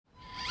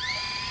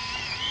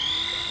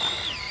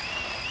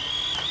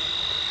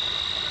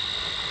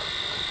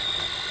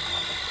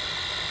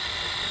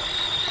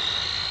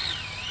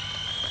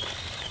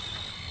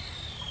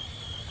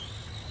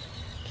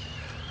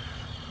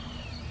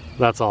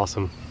That's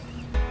awesome.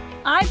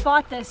 I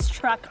bought this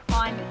truck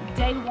on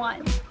day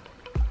one,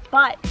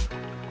 but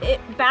it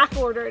back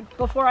ordered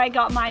before I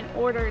got mine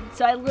ordered.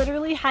 So I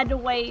literally had to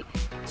wait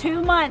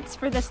 2 months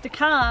for this to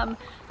come.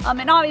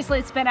 And obviously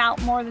it's been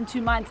out more than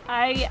 2 months.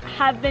 I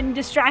have been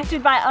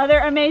distracted by other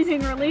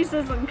amazing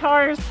releases and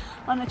cars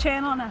on the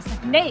channel, and I was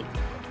like, Nate,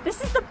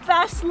 this is the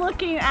best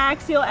looking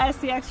Axial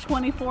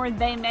SCX24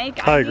 they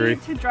make. I agree.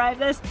 Need to drive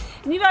this.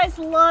 And you guys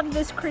love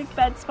this creek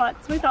bed spot,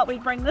 so we thought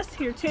we'd bring this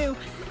here too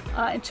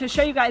to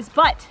show you guys.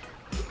 But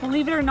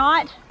believe it or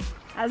not,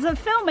 as of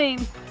filming,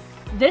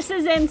 this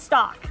is in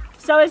stock.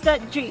 So is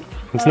that Jeep.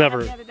 It's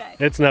never in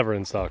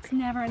stock. It's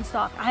never in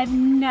stock. I've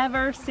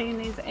never seen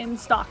these in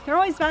stock. They're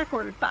always back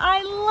ordered, but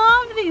I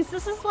love these.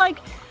 This is like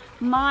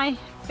my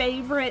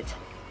favorite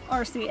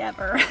RC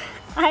ever.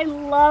 I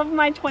love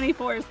my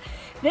 24s.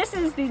 This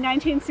is the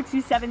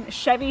 1967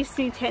 Chevy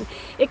C10.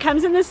 It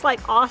comes in this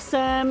like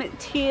awesome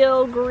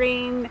teal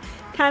green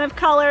kind of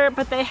color,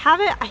 but they have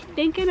it, I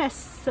think, in a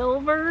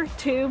silver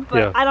too, but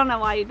yeah. I don't know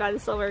why you'd buy the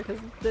silver, because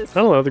this,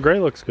 I don't know, the gray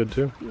looks good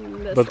too.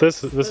 But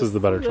this is the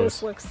better choice.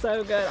 This looks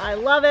so good. I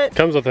love it.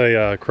 Comes with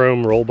a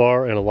chrome roll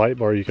bar and a light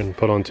bar you can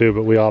put on too,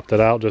 but we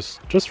opted out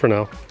just for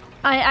now.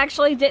 I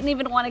actually didn't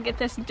even want to get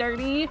this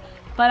dirty,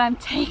 but I'm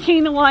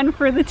taking one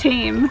for the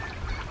team.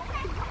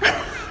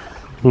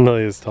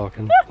 Amelia's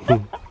talking.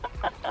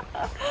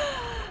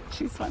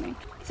 She's funny.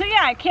 So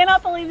yeah, I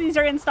cannot believe these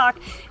are in stock.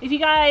 If you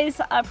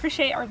guys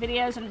appreciate our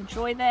videos and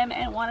enjoy them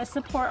and want to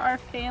support our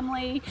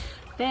family,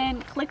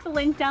 then click the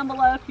link down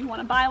below if you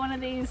want to buy one of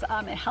these.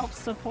 It helps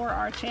support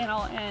our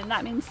channel, and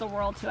that means the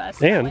world to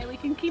us. And that way we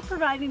can keep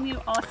providing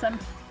you awesome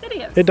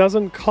videos. It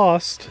doesn't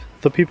cost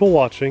the people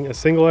watching a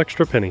single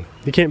extra penny.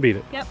 You can't beat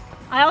it. Yep.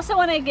 I also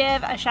want to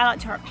give a shout out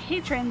to our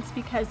patrons,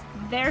 because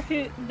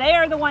they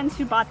are the ones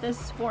who bought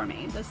this for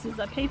me. This is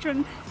a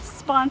patron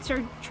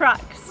sponsored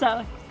truck.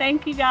 So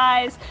thank you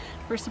guys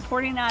for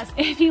supporting us.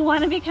 If you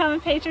want to become a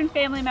patron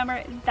family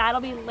member,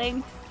 that'll be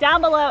linked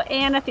down below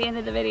and at the end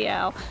of the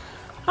video.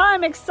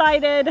 I'm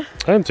excited.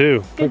 I am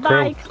too.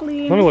 Goodbye,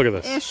 clean. Let me look at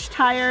this. Ish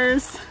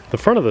tires. The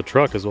front of the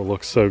truck is what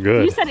looks so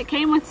good. You said it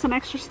came with some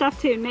extra stuff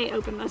too. Nate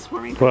opened this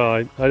for me.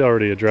 Well, I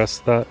already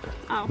addressed that.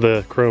 Oh.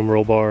 The chrome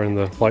roll bar and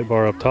the light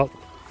bar up top.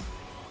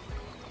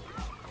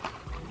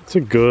 It's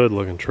a good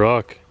looking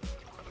truck.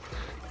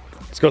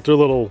 It's got their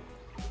little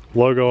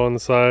logo on the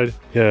side.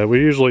 Yeah, we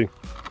usually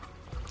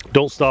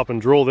don't stop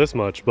and drool this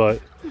much, but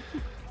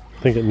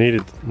I think it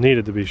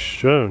needed to be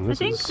shown. I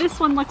think this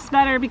one looks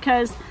better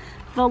because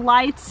the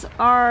lights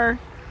are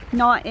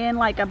not in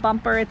like a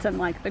bumper, it's in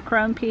like the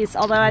chrome piece,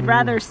 although I'd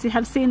rather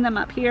have seen them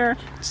up here.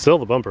 Still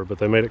the bumper, but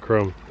they made it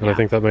chrome, and yeah. I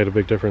think that made a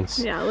big difference.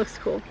 Yeah, it looks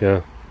cool.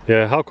 Yeah.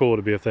 Yeah, how cool would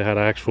it be if they had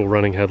actual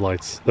running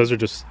headlights? Those are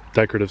just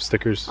decorative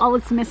stickers. All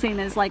it's missing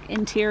is like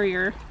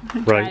interior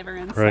driver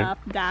and stuff.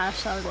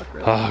 Dash, that would look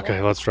really cool.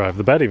 Okay, let's drive.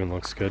 The bed even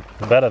looks good.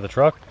 The bed of the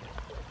truck.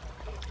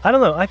 I don't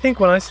know, I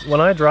think when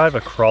I drive a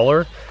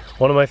crawler,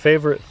 one of my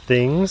favorite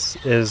things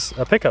is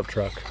a pickup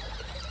truck.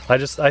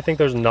 I think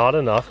there's not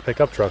enough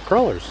pickup truck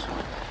crawlers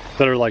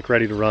that are like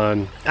ready to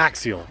run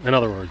axial, in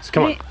other words.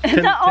 Come on.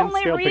 The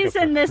only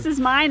reason this is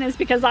mine is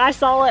because I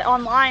saw it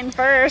online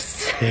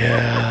first.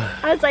 Yeah.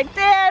 I was like,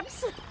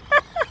 dips.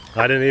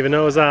 I didn't even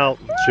know it was out.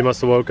 She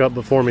must have woke up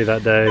before me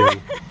that day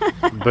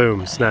and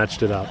boom,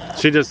 snatched it up.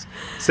 She just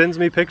sends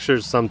me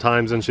pictures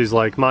sometimes and she's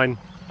like, mine.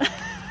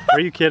 Are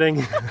you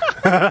kidding?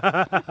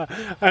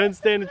 I didn't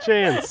stand a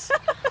chance.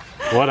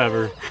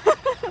 Whatever.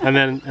 And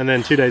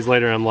then 2 days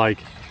later I'm like,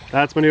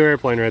 that's my new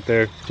airplane right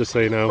there, just so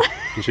you know.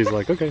 And she's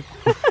like, okay.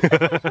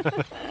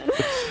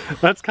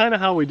 That's kind of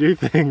how we do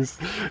things.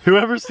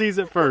 Whoever sees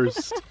it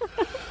first.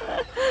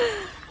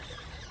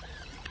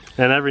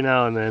 And every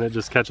now and then it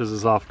just catches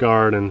us off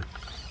guard and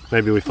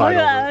maybe we fight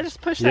over it. I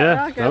just pushed that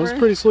rock over. That was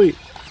pretty sweet.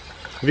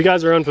 If you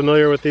guys are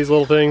unfamiliar with these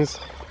little things,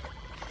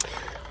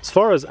 as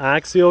far as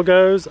axial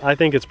goes, I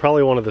think it's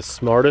probably one of the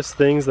smartest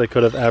things they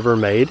could have ever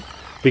made,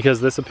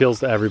 because this appeals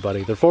to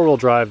everybody. They're four-wheel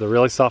drive, they're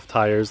really soft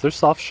tires, they're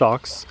soft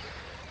shocks,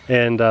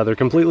 and they're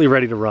completely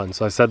ready to run.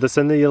 So I said this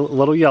in the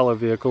little yellow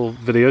vehicle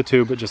video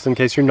too, but just in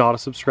case you're not a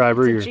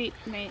subscriber, it's a Jeep,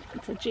 mate.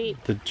 It's a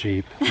Jeep. The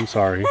Jeep. I'm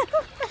sorry.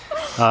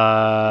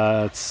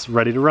 It's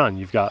ready to run.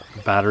 You've got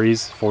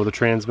batteries for the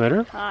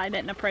transmitter. I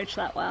didn't approach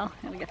that well.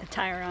 Gotta get the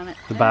tire on it.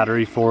 The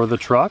battery for the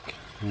truck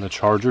and the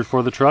charger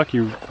for the truck.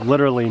 You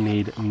literally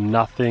need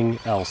nothing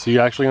else. So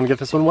you're actually gonna get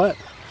this one wet.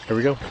 Here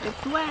we go.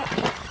 It's wet.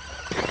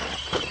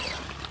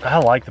 I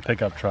like the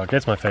pickup truck.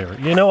 It's my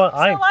favorite. You know what? So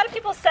a lot of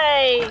people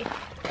say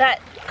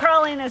that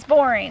crawling is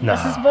boring. No,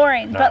 this is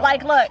boring. no. But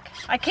like, look,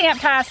 I can't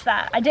pass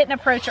that. I didn't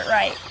approach it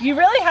right. You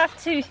really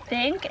have to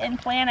think and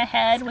plan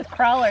ahead with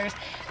crawlers,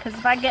 because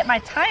if I get my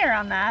tire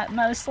on that,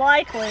 most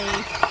likely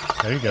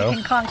there you go. You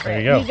can conquer there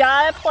it. You go. You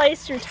gotta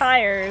place your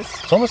tires.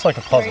 It's almost like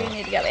a puzzle. Where you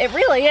need to go. It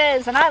really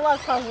is, and I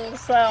love puzzles,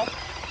 so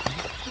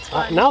it's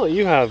fun. Now that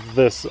you have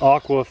this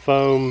aqua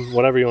foam,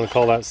 whatever you want to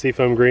call that,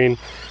 seafoam green,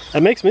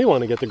 it makes me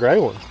want to get the gray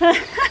one.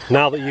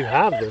 Now that you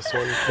have this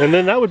one. And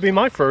then that would be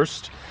my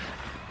first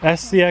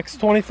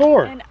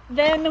SCX24. And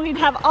then we'd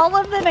have all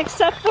of them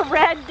except the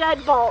red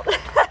deadbolt.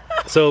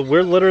 So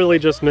we're literally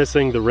just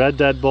missing the red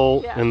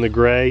deadbolt and the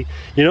gray.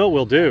 You know what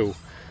we'll do?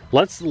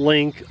 Let's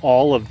link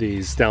all of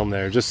these down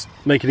there. Just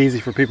make it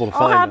easy for people to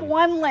find them. I'll have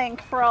one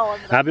link for all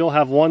of them. Abby will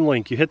have one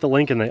link. You hit the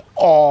link and they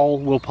all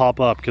will pop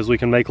up because we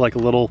can make like a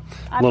little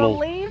I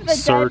believe the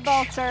search.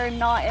 deadbolts are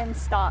not in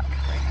stock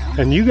right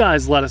now. And you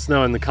guys let us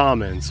know in the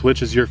comments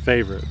which is your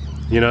favorite.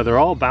 You know, they're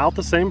all about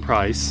the same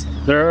price.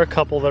 There are a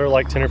couple that are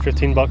like 10 or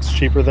 15 bucks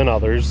cheaper than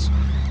others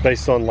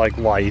based on like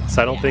lights.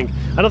 I don't think the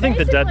deadbolts.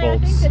 I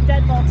think the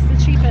deadbolt's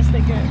the cheapest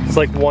it gets. It's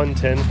like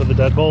 110 for the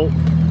deadbolt.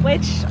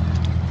 Which,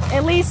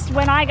 at least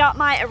when I got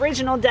my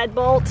original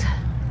deadbolt,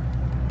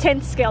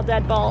 10th scale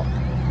deadbolt,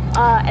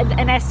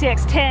 an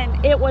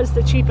SCX10, it was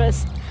the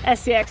cheapest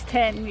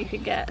SCX10 you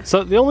could get.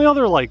 So the only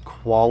other like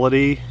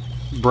quality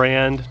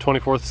brand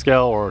 24th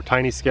scale or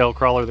tiny scale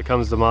crawler that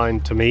comes to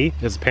mind to me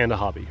is Panda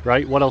Hobby,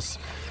 right? What else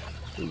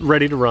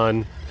ready to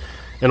run?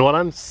 And what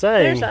I'm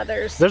saying, there's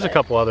others. There's a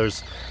couple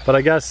others, but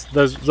I guess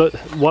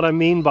what I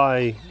mean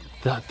by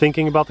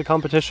thinking about the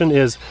competition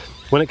is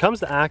when it comes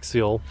to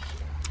Axial,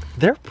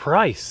 they're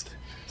priced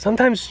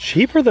sometimes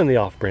cheaper than the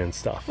off-brand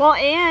stuff. Well,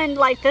 and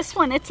like this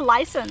one, it's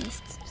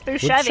licensed through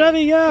Chevy.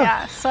 Chevy, yeah.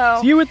 Yeah,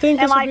 so you would think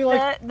this would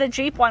be the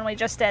Jeep one we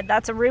just did,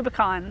 that's a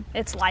Rubicon.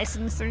 It's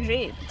licensed through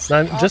Jeep.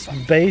 Awesome. Just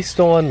based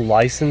on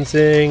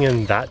licensing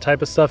and that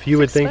type of stuff, you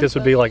would think this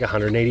would be like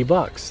 180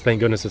 bucks. Thank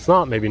goodness it's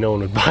not. Maybe no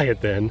one would buy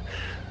it then.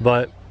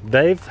 But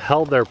they've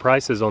held their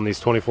prices on these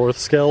 24th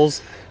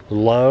scales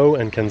low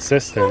and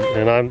consistent.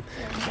 And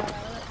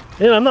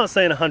I'm not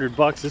saying 100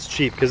 bucks is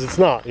cheap, because it's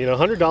not. You know,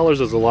 $100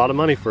 is a lot of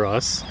money for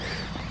us.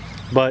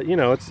 But you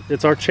know,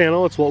 it's our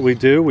channel, it's what we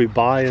do. We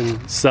buy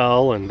and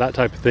sell and that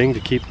type of thing to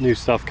keep new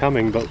stuff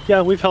coming. But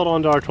yeah, we've held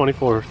on to our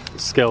 24th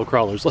scale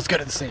crawlers. Let's go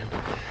to the sand.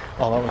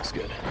 Oh, that looks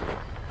good.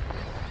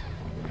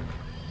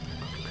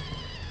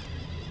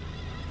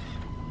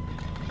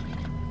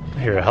 I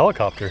hear a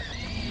helicopter.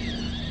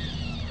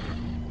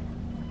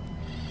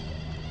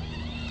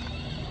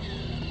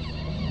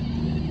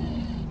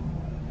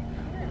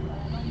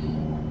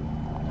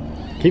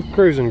 Keep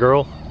cruising,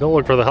 girl. Don't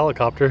look for the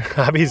helicopter.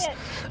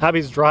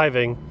 Abby's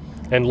driving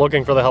and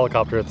looking for the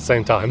helicopter at the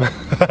same time.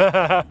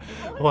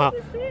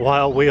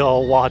 while we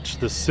all watch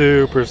the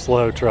super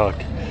slow truck.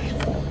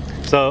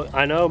 So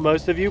I know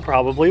most of you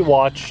probably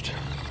watched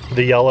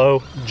the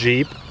yellow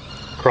Jeep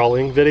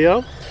crawling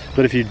video,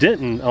 but if you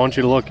didn't, I want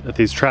you to look at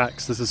these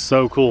tracks. This is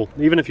so cool.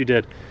 Even if you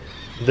did,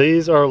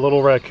 these are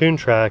little raccoon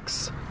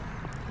tracks.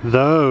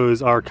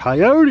 Those are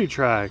coyote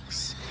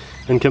tracks.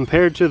 And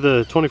compared to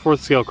the 24th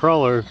scale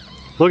crawler,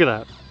 look at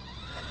that.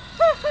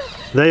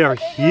 They are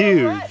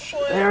huge.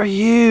 They are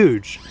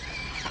huge.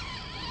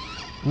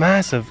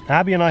 Massive.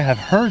 Abby and I have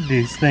heard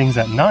these things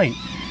at night,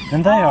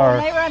 and they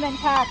are. They run in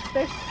packs.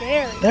 They're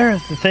scary. They're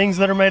the things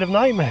that are made of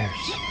nightmares.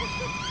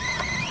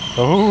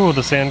 Oh,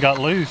 the sand got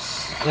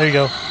loose. There you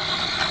go.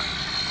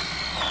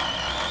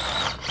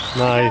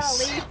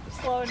 Nice. Yeah, leaf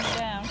slowing you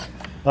down.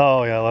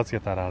 Oh yeah, let's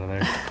get that out of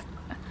there.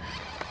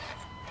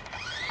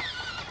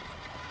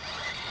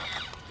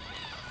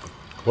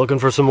 Looking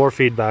for some more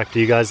feedback.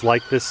 Do you guys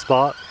like this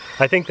spot?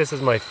 I think this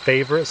is my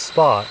favorite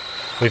spot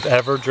we've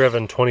ever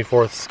driven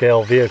 24th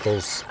scale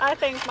vehicles. I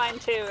think mine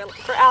too,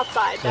 for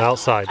outside. Definitely.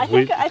 Outside.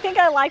 I think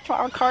I liked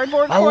our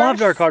cardboard course. I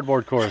loved our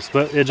cardboard course,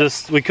 but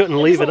we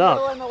couldn't leave it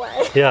up. In the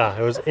way. Yeah,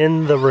 it was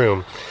in the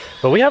room.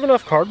 But we have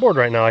enough cardboard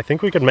right now. I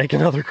think we could make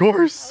another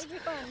course. That would be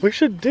fun. We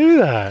should do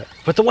that.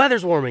 But the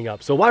weather's warming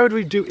up, so why would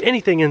we do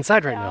anything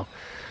inside right now?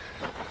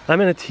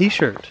 I'm in a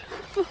t-shirt.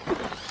 And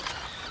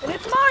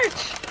it's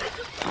March.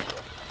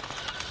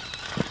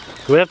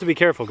 We have to be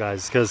careful,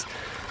 guys, because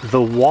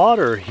the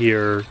water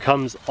here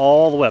comes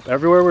all the way up.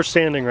 Everywhere we're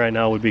standing right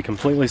now would be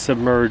completely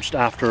submerged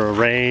after a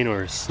rain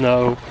or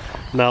snow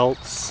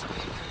melts.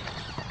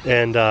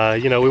 And,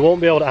 you know, we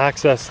won't be able to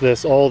access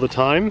this all the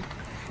time.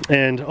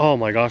 And, oh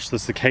my gosh, the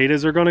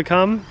cicadas are going to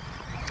come.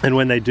 And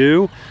when they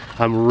do,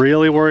 I'm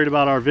really worried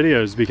about our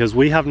videos, because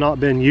we have not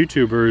been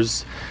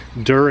YouTubers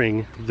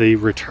during the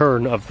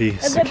return of the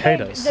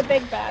cicadas. The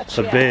big batch.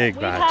 The big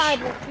batch.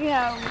 We've had, you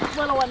know,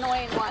 little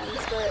annoying ones,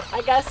 but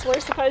I guess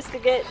we're supposed to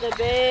get the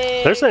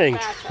big. They're saying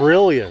batch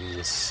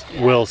trillions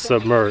will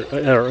submerge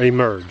or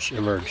emerge.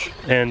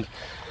 And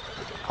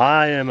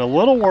I am a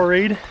little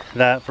worried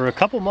that for a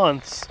couple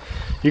months,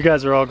 you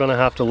guys are all going to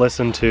have to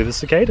listen to the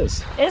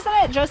cicadas. Isn't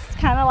it just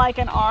kind of like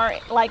an our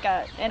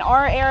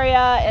area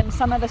and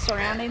some of the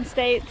surrounding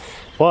states?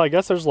 Well, I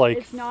guess there's like,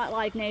 it's not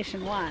like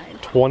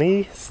nationwide.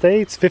 20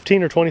 states,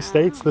 15 or 20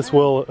 states this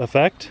will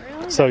affect.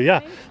 Really? So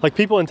yeah, like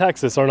people in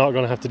Texas are not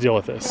going to have to deal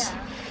with this.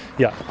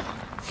 Yeah.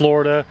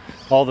 Florida,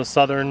 all the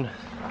southern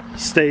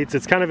states.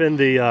 It's kind of in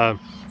the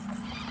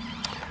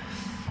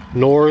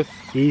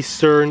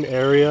northeastern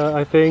area,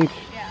 I think.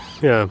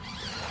 Yeah.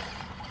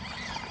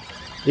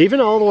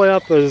 Even all the way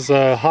up as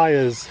high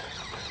as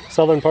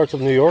southern parts of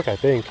New York, I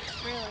think.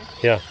 Really?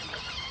 Yeah.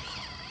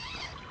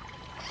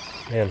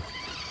 Man.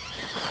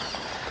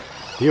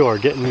 You are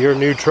getting your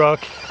new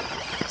truck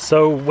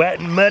so wet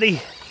and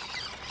muddy.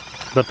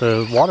 but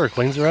the water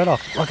cleans it right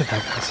off. Look at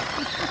that,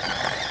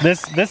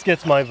 guys. This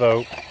gets my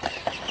vote.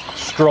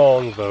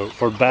 Strong vote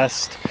for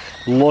best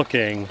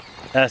looking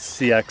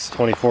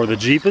SCX24. The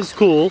Jeep is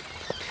cool,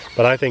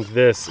 but I think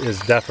this is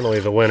definitely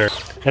the winner.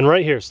 And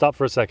right here, stop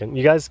for a second.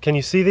 You guys, can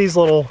you see these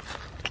little,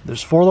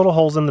 there's 4 little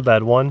holes in the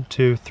bed. 1,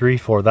 2, 3,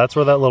 4. That's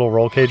where that little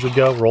roll cage would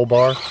go, roll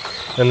bar.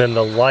 And then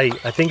the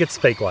light, I think it's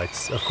fake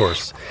lights, of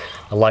course.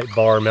 A light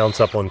bar mounts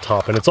up on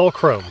top, and it's all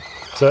chrome.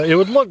 So it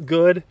would look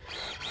good,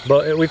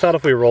 but we thought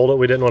if we rolled it,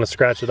 we didn't want to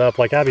scratch it up.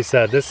 Like Abby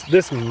said,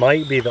 this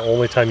might be the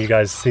only time you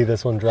guys see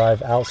this one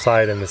drive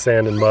outside in the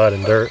sand and mud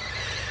and dirt,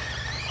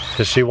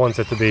 because she wants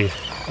it to be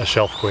a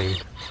shelf queen,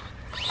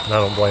 and I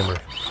don't blame her.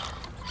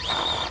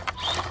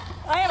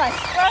 Why am I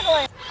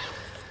struggling?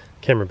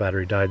 Camera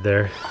battery died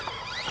there.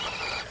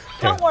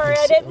 Don't worry,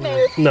 I didn't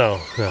move. No,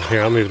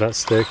 here, I'll move that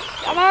stick.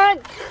 Come on.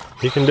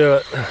 You can do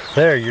it.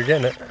 There, you're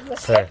getting it. The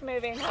stick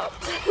moving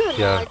helps.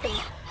 Yeah.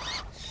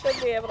 Should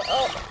be able to,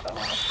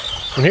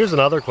 oh. And here's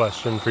another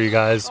question for you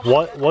guys.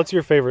 What's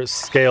your favorite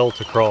scale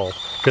to crawl?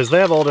 Because they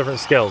have all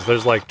different scales.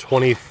 There's like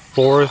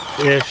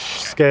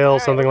 24th-ish scale,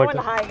 right, something like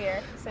that. High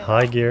gear.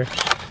 High gear.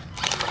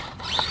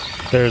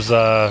 There's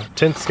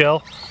 10th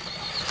scale.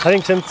 I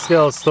think 10th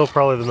scale is still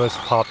probably the most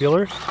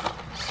popular.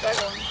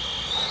 Struggling.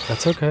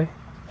 That's okay.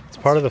 It's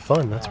part of the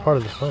fun. That's part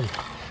of the fun.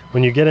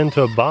 When you get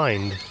into a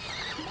bind,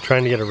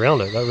 trying to get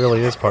around it, that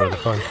really is part of the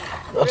fun.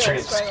 I'll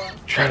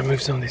try to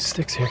move some of these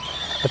sticks here.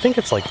 I think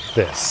it's like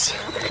this.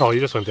 Oh, you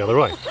just went the other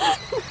way.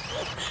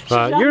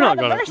 You're not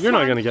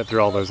gonna get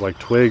through all those like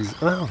twigs.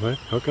 Oh,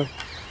 okay.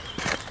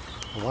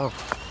 Wow.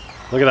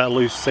 Look at that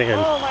loose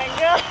sand. Oh my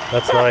god.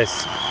 That's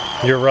nice.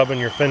 You're rubbing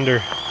your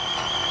fender,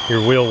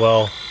 your wheel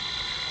well.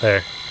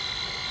 There.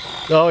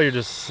 Oh, you're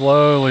just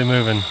slowly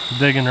moving,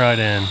 digging right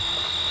in.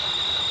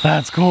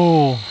 That's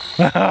cool.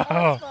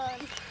 That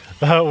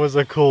was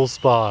a cool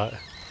spot.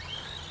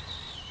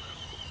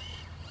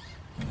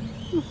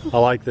 I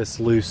like this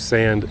loose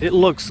sand. It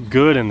looks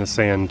good in the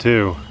sand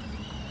too.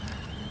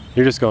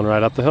 You're just going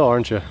right up the hill,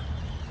 aren't you?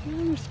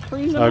 I'm just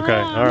cruising okay,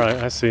 around. all right,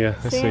 I see you.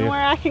 Seeing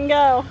where I can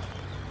go.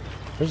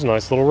 There's a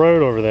nice little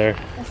road over there.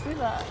 I see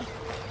that.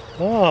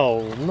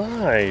 Oh,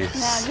 nice.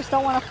 Yeah, I just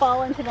don't want to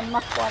fall into the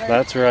muck water.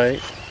 That's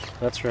right.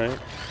 That's right.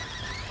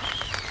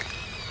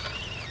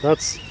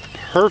 That's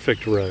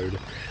perfect road.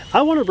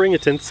 I want to bring a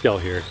 10th scale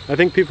here. I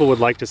think people would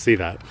like to see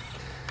that.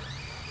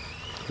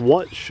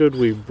 What should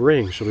we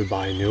bring? Should we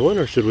buy a new one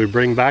or should we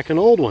bring back an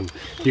old one?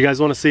 You guys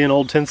want to see an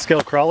old 10th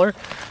scale crawler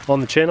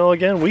on the channel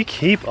again? We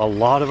keep a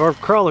lot of our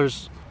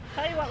crawlers.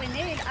 Tell you what we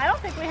need. I don't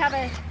think we have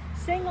a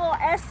single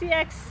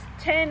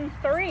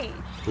SCX24.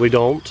 We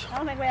don't. I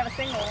don't think we have a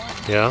single one.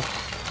 Yeah.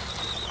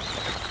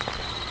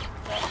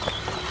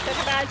 Took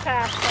a bad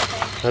pass, I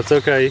think. That's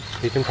okay.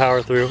 You can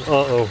power through.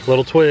 Uh-oh,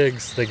 little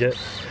twigs.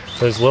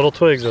 Those little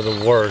twigs are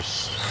the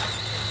worst.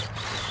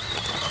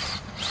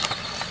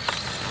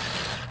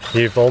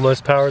 You've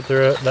almost powered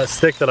through it. That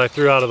stick that I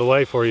threw out of the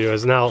way for you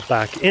is now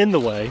back in the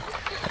way.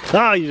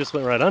 Ah, you just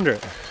went right under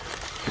it.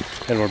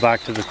 And we're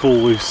back to the cool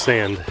loose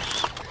sand.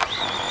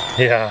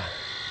 Yeah.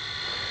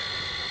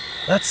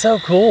 That's so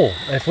cool.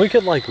 If we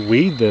could like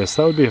weed this,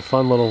 that would be a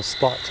fun little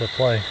spot to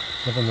play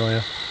with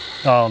Amelia.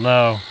 Oh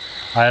no,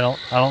 I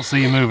don't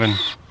see you moving.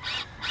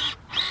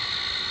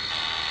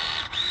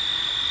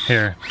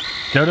 Here,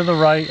 go to the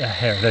right.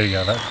 Here, there you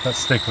go. That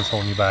stick was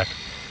holding you back.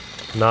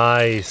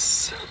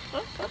 Nice.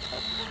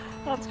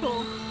 That's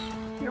cool.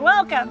 You're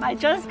welcome. I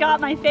just got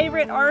my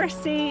favorite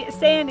RC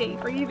Sandy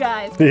for you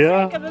guys.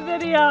 Yeah. Of the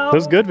video. It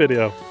was a good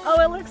video.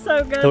 Oh, it looks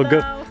so good.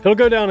 It'll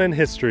go down in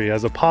history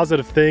as a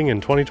positive thing in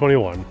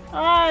 2021.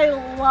 I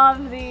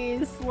love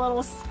these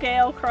little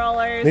scale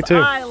crawlers. Me too.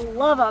 I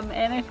love them.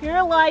 And if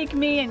you're like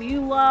me and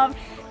you love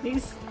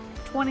these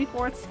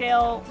 24th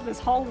scale, this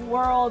whole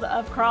world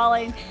of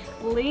crawling,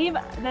 leave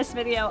this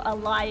video a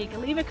like.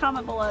 Leave a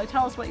comment below.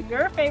 Tell us what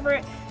your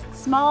favorite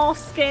small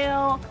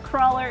scale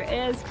crawler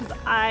is, because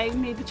I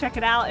need to check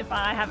it out if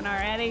I haven't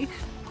already,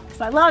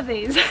 because I love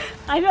these.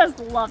 I just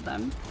love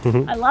them.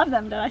 I love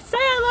them. Did I say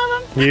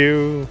I love them?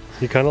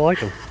 You kind of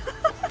like them.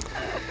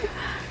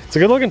 It's a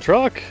good looking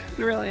truck.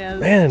 It really is.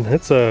 Man,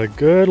 it's a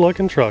good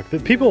looking truck. I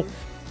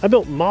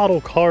built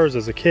model cars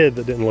as a kid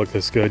that didn't look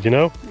this good, you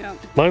know? Yep.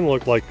 Mine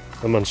looked like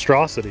a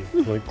monstrosity.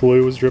 Like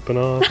glue was dripping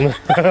off.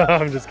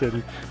 I'm just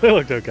kidding. They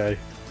looked okay.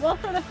 Well,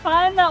 for the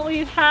fun that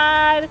we've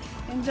had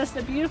and just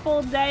a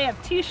beautiful day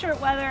of t-shirt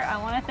weather, I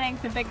want to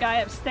thank the big guy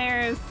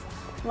upstairs.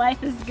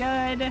 Life is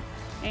good,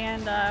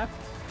 and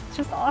it's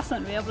just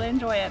awesome to be able to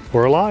enjoy it.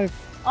 We're alive.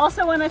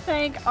 Also want to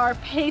thank our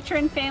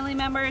patron family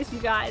members. You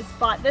guys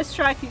bought this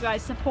truck. You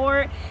guys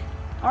support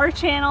our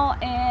channel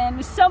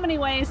in so many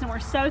ways, and we're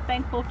so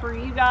thankful for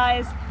you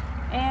guys.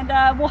 And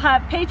we'll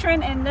have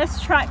Patreon and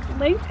this truck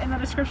linked in the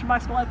description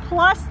box below,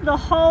 plus the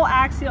whole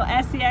Axial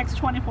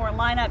SCX24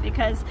 lineup,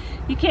 because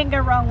you can't go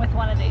wrong with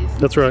one of these.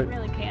 That's right. You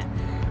really can't.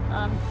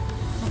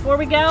 Before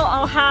we go,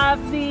 I'll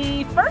have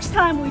the first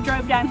time we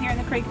drove down here in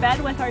the creek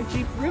bed with our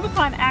Jeep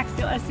Rubicon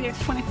Axial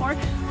SCX24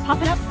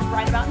 popping up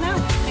right about now.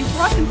 Thanks for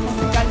watching. We'll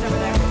see you guys over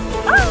there.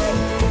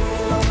 Bye!